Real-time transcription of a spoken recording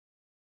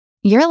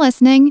You're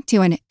listening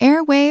to an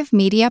Airwave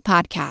Media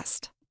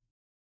Podcast.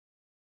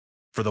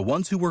 For the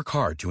ones who work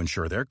hard to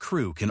ensure their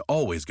crew can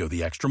always go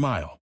the extra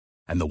mile,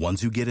 and the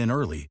ones who get in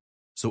early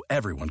so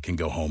everyone can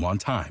go home on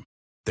time,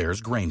 there's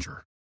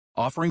Grainger,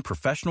 offering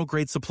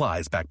professional-grade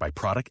supplies backed by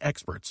product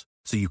experts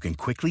so you can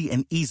quickly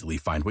and easily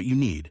find what you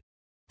need.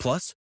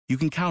 Plus, you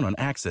can count on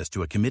access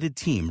to a committed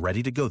team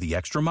ready to go the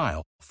extra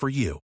mile for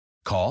you.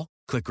 Call,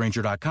 click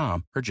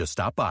Grainger.com, or just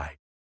stop by.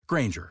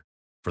 Grainger,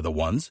 for the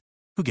ones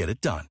who get it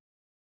done.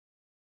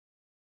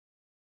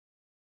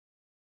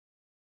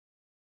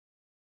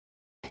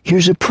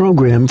 Here's a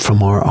program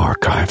from our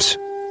archives.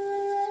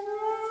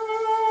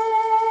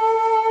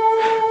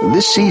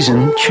 This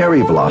season,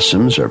 cherry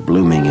blossoms are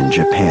blooming in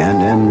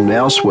Japan and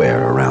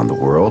elsewhere around the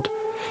world.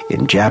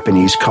 In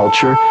Japanese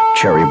culture,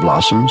 cherry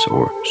blossoms,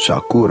 or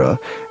sakura,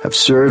 have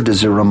served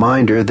as a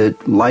reminder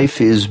that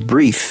life is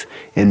brief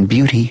and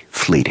beauty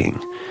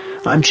fleeting.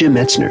 I'm Jim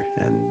Metzner,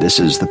 and this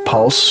is The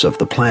Pulse of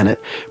the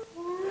Planet.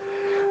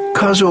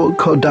 Kazuo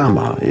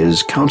Kodama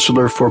is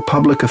Counselor for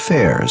Public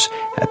Affairs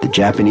at the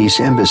Japanese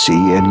Embassy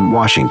in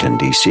Washington,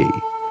 D.C.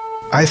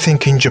 I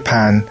think in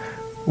Japan,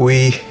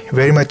 we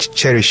very much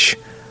cherish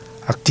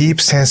a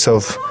deep sense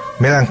of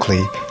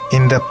melancholy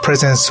in the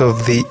presence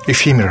of the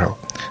ephemeral,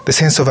 the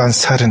sense of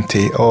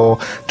uncertainty or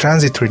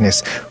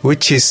transitoriness,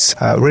 which is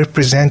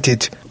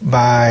represented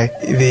by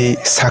the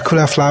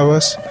sakura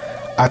flowers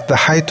at the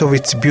height of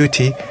its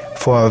beauty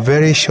for a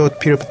very short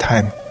period of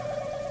time.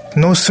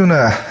 No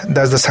sooner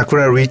does the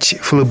sakura reach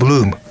full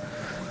bloom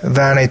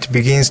than it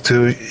begins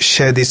to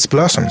shed its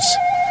blossoms.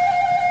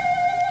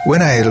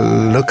 When I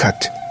look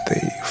at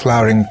the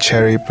flowering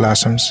cherry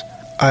blossoms,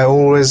 I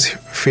always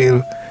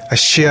feel a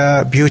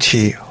sheer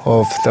beauty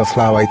of the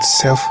flower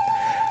itself,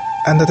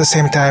 and at the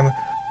same time,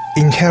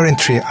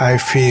 inherently I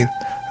feel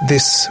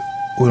this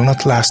will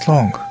not last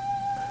long.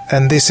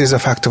 And this is a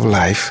fact of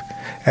life,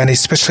 and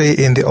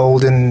especially in the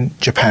olden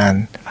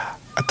Japan,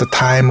 at the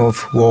time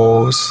of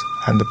wars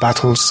and the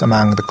battles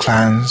among the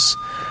clans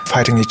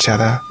fighting each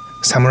other,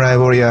 samurai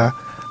warrior,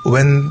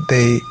 when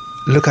they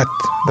look at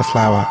the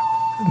flower,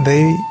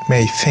 they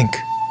may think,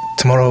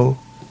 tomorrow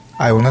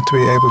I will not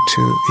be able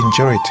to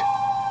enjoy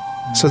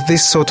it. So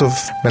this sort of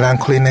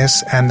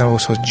melancholiness and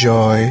also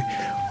joy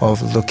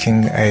of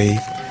looking a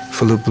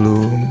full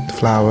bloom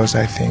flowers,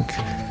 I think,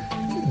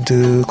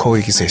 do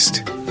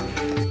coexist.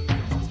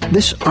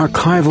 This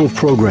archival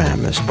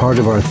program is part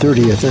of our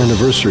 30th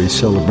anniversary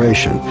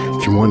celebration.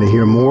 If you want to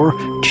hear more,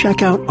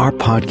 check out our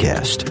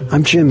podcast.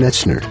 I'm Jim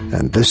Metzner,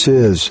 and this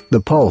is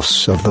The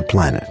Pulse of the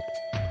Planet.